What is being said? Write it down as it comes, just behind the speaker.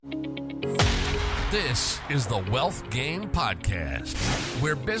This is the Wealth Game Podcast,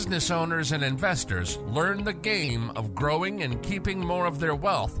 where business owners and investors learn the game of growing and keeping more of their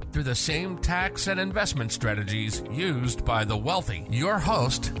wealth through the same tax and investment strategies used by the wealthy. Your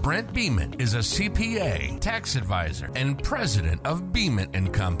host, Brent Beeman, is a CPA, tax advisor, and president of Beeman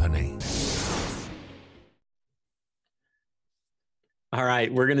and Company. All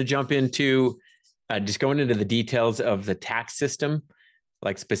right, we're going to jump into just going into the details of the tax system.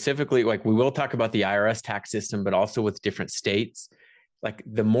 Like specifically, like we will talk about the IRS tax system, but also with different states. Like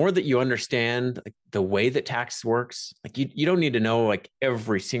the more that you understand like the way that tax works, like you don't need to know like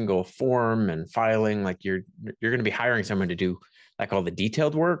every single form and filing. Like you're going to be hiring someone to do like all the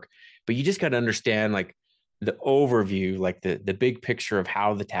detailed work, but you just got to understand like the overview, like the big picture of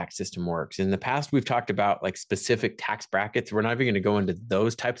how the tax system works. In the past, we've talked about like specific tax brackets. We're not even going to go into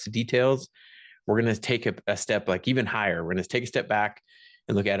those types of details. We're going to take a step like even higher. We're going to take a step back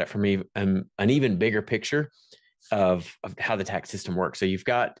and look at it from an even bigger picture of how the tax system works. So you've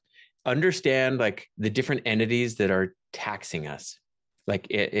got understand like the different entities that are taxing us. Like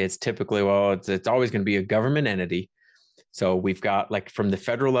it's typically, it's always going to be a government entity. So we've got like from the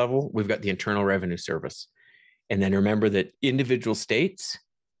federal level, we've got the Internal Revenue Service. And then remember that individual states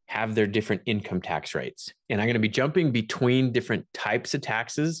have their different income tax rates. And I'm going to be jumping between different types of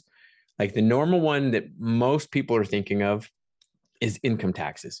taxes. Like the normal one that most people are thinking of is income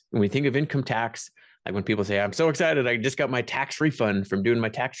taxes. When we think of income tax, like when people say, I'm so excited, I just got my tax refund from doing my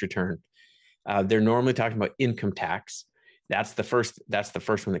tax return. They're normally talking about income tax. That's the first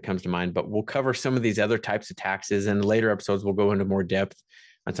one that comes to mind, but we'll cover some of these other types of taxes, and later episodes we'll go into more depth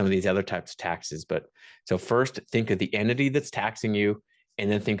on some of these other types of taxes. But so first think of the entity that's taxing you,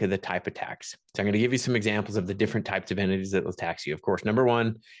 and then think of the type of tax. So I'm going to give you some examples of the different types of entities that will tax you. Of course, number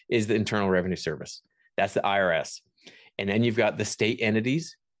one is the Internal Revenue Service. That's the IRS. And then you've got the state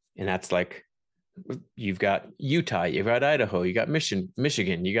entities, and that's like, you've got Utah, you've got Idaho, you got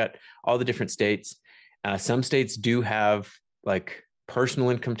Michigan, you got all the different states. Some states do have like personal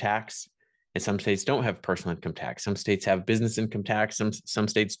income tax, and some states don't have personal income tax. Some states have business income tax, some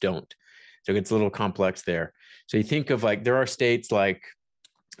states don't. So it gets a little complex there. So you think of like, there are states like,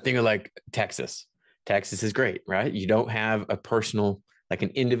 think of like Texas. Texas is great, right? You don't have a personal, like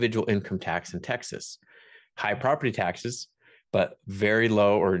an individual income tax in Texas. High property taxes, but very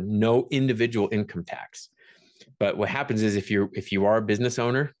low or no individual income tax. But what happens is if you are a business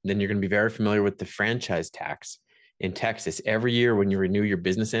owner, then you're going to be very familiar with the franchise tax in Texas. Every year when you renew your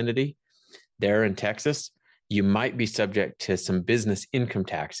business entity there in Texas, you might be subject to some business income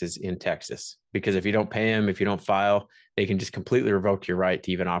taxes in Texas, because if you don't pay them, if you don't file, they can just completely revoke your right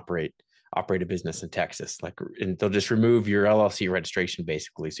to even operate a business in Texas. And they'll just remove your LLC registration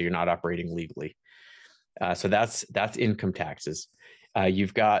basically, so you're not operating legally. So that's income taxes.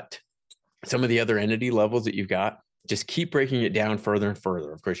 You've got some of the other entity levels that you've got. Just keep breaking it down further and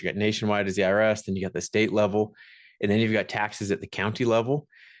further. Of course, you got nationwide as the IRS, then you got the state level, and then you've got taxes at the county level.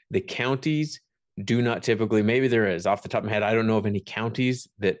 The counties do not typically, maybe there is off the top of my head, I don't know of any counties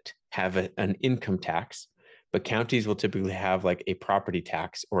that have an income tax, but counties will typically have like a property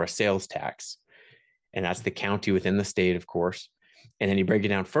tax or a sales tax. And that's the county within the state, of course. And then you break it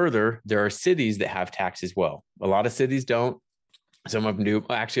down further, there are cities that have tax as well. A lot of cities don't. Some of them do.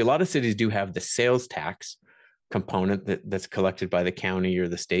 Actually, a lot of cities do have the sales tax component that's collected by the county or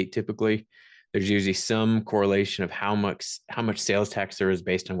the state typically. There's usually some correlation of how much sales tax there is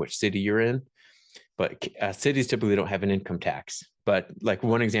based on which city you're in. But cities typically don't have an income tax. But like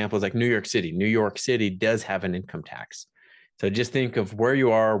one example is like New York City. New York City does have an income tax. So just think of where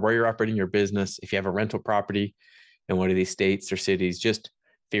you are, where you're operating your business. If you have a rental property in one of these states or cities, just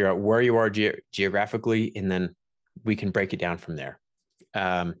figure out where you are geographically, and then we can break it down from there.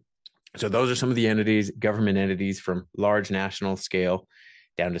 So those are some of the entities, government entities from large national scale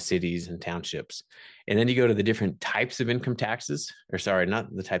down to cities and townships. And then you go to the different types of income taxes, or sorry,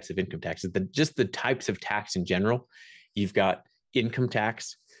 not the types of income taxes, but just the types of tax in general. You've got income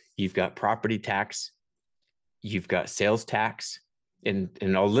tax, you've got property tax, you've got sales tax, and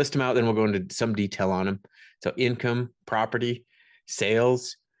I'll list them out, then we'll go into some detail on them. So income, property,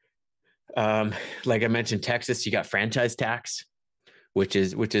 sales. Like I mentioned, Texas, you got franchise tax, which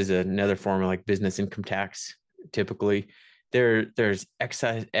is another form of like business income tax. Typically, there's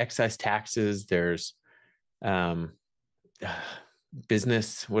excise taxes. There's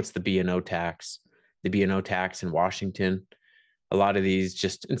business. What's the B&O tax? The B&O tax in Washington. A lot of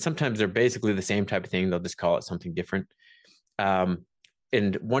these and sometimes they're basically the same type of thing. They'll just call it something different.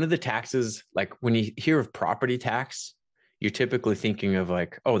 And one of the taxes, like when you hear of property tax, you're typically thinking of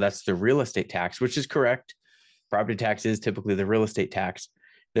like, oh, that's the real estate tax, which is correct. Property tax is typically the real estate tax.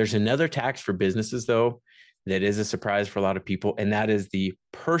 There's another tax for businesses, though, that is a surprise for a lot of people, and that is the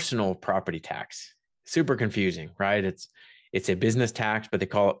personal property tax. Super confusing, right? It's a business tax, but they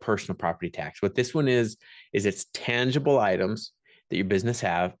call it personal property tax. What this one is it's tangible items that your business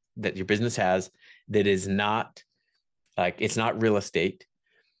has that is not like, it's not real estate,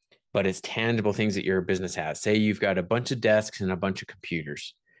 but it's tangible things that your business has. Say you've got a bunch of desks and a bunch of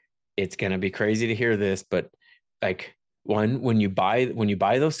computers. It's going to be crazy to hear this, but like, when you buy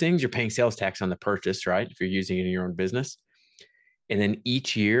those things, you're paying sales tax on the purchase, right? If you're using it in your own business. And then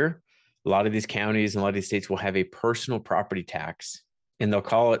each year, a lot of these counties and a lot of these states will have a personal property tax, and they'll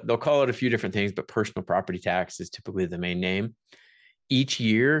call it a few different things, but personal property tax is typically the main name. Each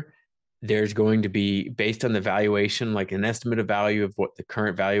year, there's going to be, based on the valuation, like an estimated value of what the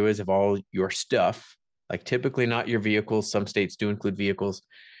current value is of all your stuff, like typically not your vehicles. Some states do include vehicles,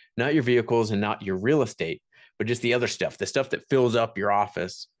 not your vehicles and not your real estate, but just the other stuff, the stuff that fills up your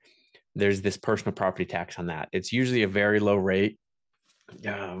office. There's this personal property tax on that. It's usually a very low rate.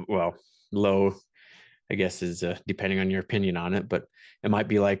 Low, I guess, is depending on your opinion on it, but it might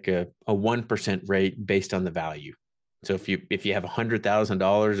be like a 1% rate based on the value. So if you have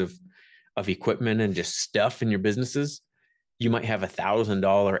 $100,000 of equipment and just stuff in your businesses, you might have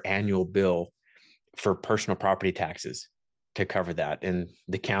 $1,000 annual bill for personal property taxes to cover that, and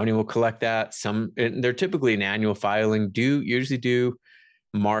the county will collect that. They're typically an annual filing, usually due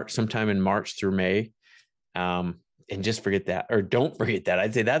sometime in March through May. And just forget that, or don't forget that.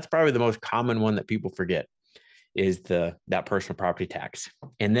 I'd say that's probably the most common one that people forget, is that personal property tax.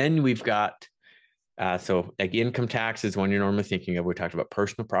 And then we've got so like income tax is one you're normally thinking of. We talked about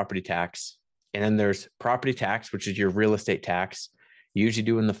personal property tax, and then there's property tax, which is your real estate tax. You usually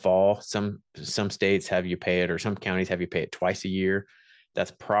do in the fall. Some states have you pay it, or some counties have you pay it twice a year.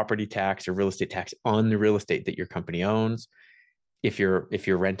 That's property tax or real estate tax on the real estate that your company owns. If you're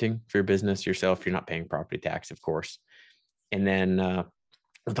renting for your business yourself, you're not paying property tax, of course. And then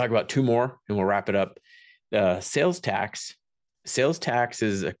we'll talk about two more and we'll wrap it up. Sales tax. Sales tax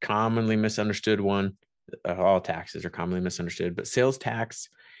is a commonly misunderstood one. All taxes are commonly misunderstood, but sales tax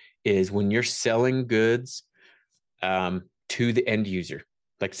is when you're selling goods to the end user.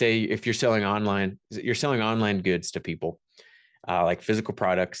 Like, say if you're selling online goods to people, like physical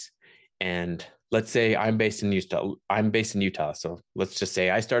products. And let's say I'm based in Utah. So let's just say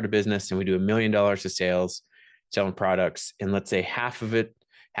I start a business and we do $1 million of sales selling products. And let's say half of it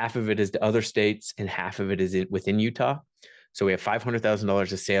is to other states and half of it is within Utah. So we have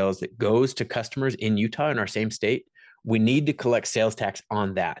 $500,000 of sales that goes to customers in Utah in our same state. We need to collect sales tax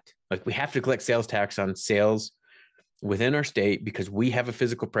on that. Like, we have to collect sales tax on sales within our state because we have a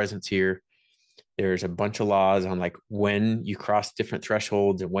physical presence here. There's a bunch of laws on like when you cross different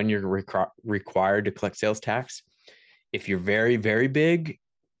thresholds and when you're required to collect sales tax. If you're very, very big,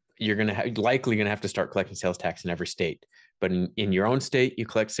 you're likely going to have to start collecting sales tax in every state. But in your own state, you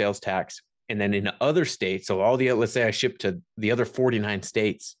collect sales tax. And then in other states, so let's say I ship to the other 49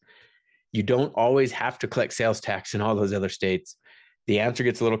 states, you don't always have to collect sales tax in all those other states. The answer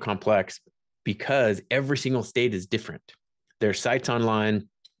gets a little complex because every single state is different. There's sites online.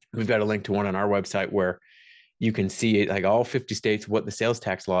 We've got a link to one on our website where you can see it, like all 50 states, what the sales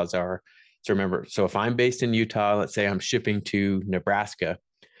tax laws are. So remember, if I'm based in Utah, let's say I'm shipping to Nebraska.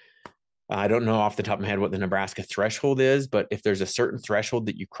 I don't know off the top of my head what the Nebraska threshold is, but if there's a certain threshold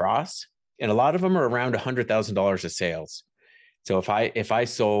that you cross, and a lot of them are around $100,000 of sales. So if I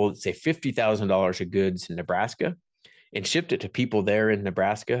sold, say, $50,000 of goods in Nebraska and shipped it to people there in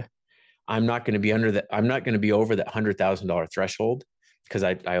Nebraska, I'm not going to be over that $100,000 threshold because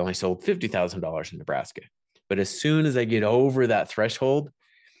I only sold $50,000 in Nebraska. But as soon as I get over that threshold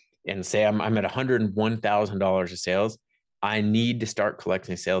and say I'm at $101,000 of sales, I need to start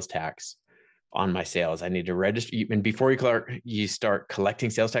collecting sales tax on my sales. I need to register. And before you start collecting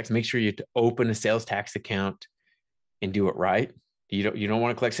sales tax, make sure you open a sales tax account and do it right. You don't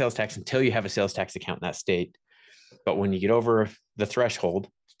want to collect sales tax until you have a sales tax account in that state. But when you get over the threshold,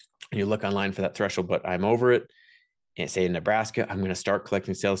 you look online for that threshold, but I'm over it, and say in Nebraska, I'm going to start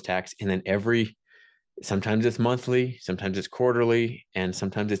collecting sales tax. And then sometimes it's monthly, sometimes it's quarterly, and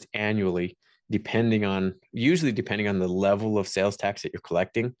sometimes it's annually, usually depending on the level of sales tax that you're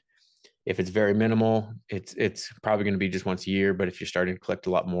collecting. If it's very minimal, it's probably going to be just once a year. But if you're starting to collect a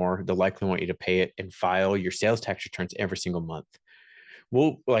lot more, they'll likely want you to pay it and file your sales tax returns every single month.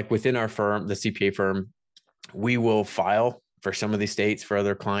 We'll, like within our firm, the CPA firm, we will file for some of these states for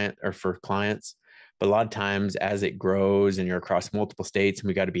clients. But a lot of times as it grows and you're across multiple states and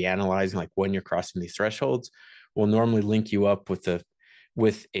we got to be analyzing like when you're crossing these thresholds, we'll normally link you up with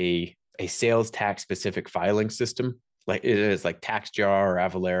a sales tax specific filing system like it is like TaxJar or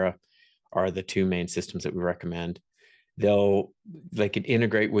Avalara are the two main systems that we recommend. They can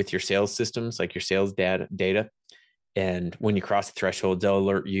integrate with your sales systems, like your sales data. And when you cross the threshold, they'll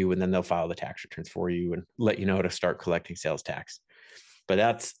alert you, and then they'll file the tax returns for you and let you know to start collecting sales tax. But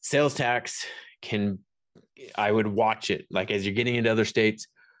that's sales tax. I would watch it, like as you're getting into other states,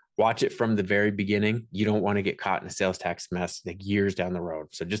 watch it from the very beginning. You don't want to get caught in a sales tax mess like years down the road.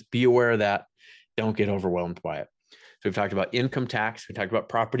 So just be aware of that. Don't get overwhelmed by it. So we've talked about income tax, we talked about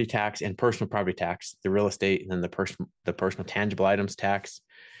property tax and personal property tax, the real estate, and then the personal tangible items tax.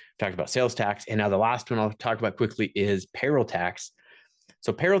 We talked about sales tax. And now the last one I'll talk about quickly is payroll tax.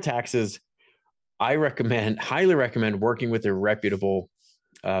 So payroll taxes, I highly recommend working with a reputable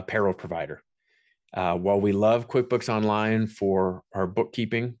payroll provider. While we love QuickBooks Online for our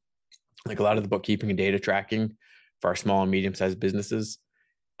bookkeeping, like a lot of the bookkeeping and data tracking for our small and medium-sized businesses,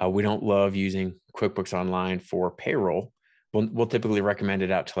 we don't love using QuickBooks Online for payroll. We'll typically recommend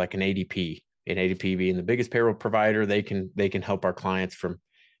it out to like an ADP. An ADP being the biggest payroll provider, they can help our clients from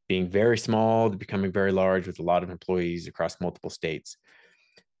being very small to becoming very large with a lot of employees across multiple states.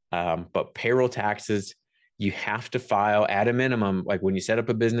 But payroll taxes, you have to file at a minimum. Like when you set up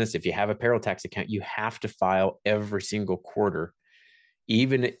a business, if you have a payroll tax account, you have to file every single quarter.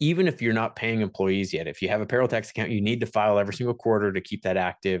 Even if you're not paying employees yet, if you have a payroll tax account, you need to file every single quarter to keep that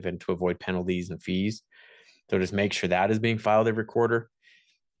active and to avoid penalties and fees. So just make sure that is being filed every quarter.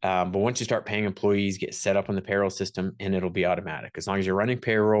 But once you start paying employees, get set up on the payroll system and it'll be automatic. As long as you're running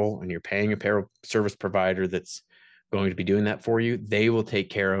payroll and you're paying a payroll service provider that's going to be doing that for you, they will take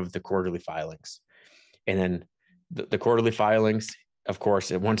care of the quarterly filings. And then the quarterly filings, of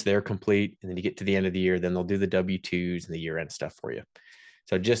course, once they're complete and then you get to the end of the year, then they'll do the W-2s and the year-end stuff for you.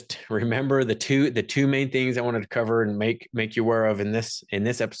 So just remember the two main things I wanted to cover and make you aware of in this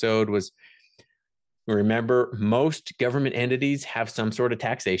episode was, remember, most government entities have some sort of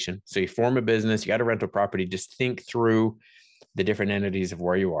taxation. So you form a business, you got a rental property, just think through the different entities of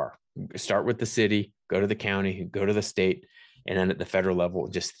where you are. Start with the city, go to the county, go to the state, and then at the federal level,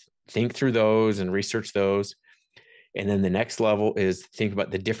 just think through those and research those. And then the next level is think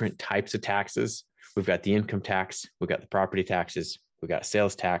about the different types of taxes. We've got the income tax, we've got the property taxes, we got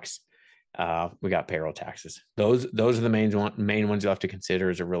sales tax, we got payroll taxes. Those are the main ones you'll have to consider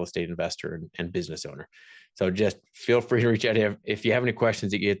as a real estate investor and business owner. So just feel free to reach out if you have any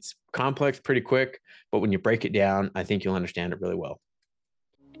questions. It gets complex pretty quick, but when you break it down, I think you'll understand it really well.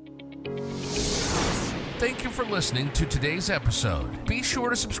 Thank you for listening to today's episode. Be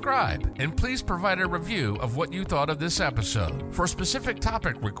sure to subscribe and please provide a review of what you thought of this episode. For specific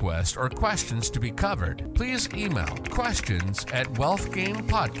topic requests or questions to be covered, please email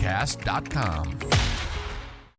questions@wealthgamepodcast.com.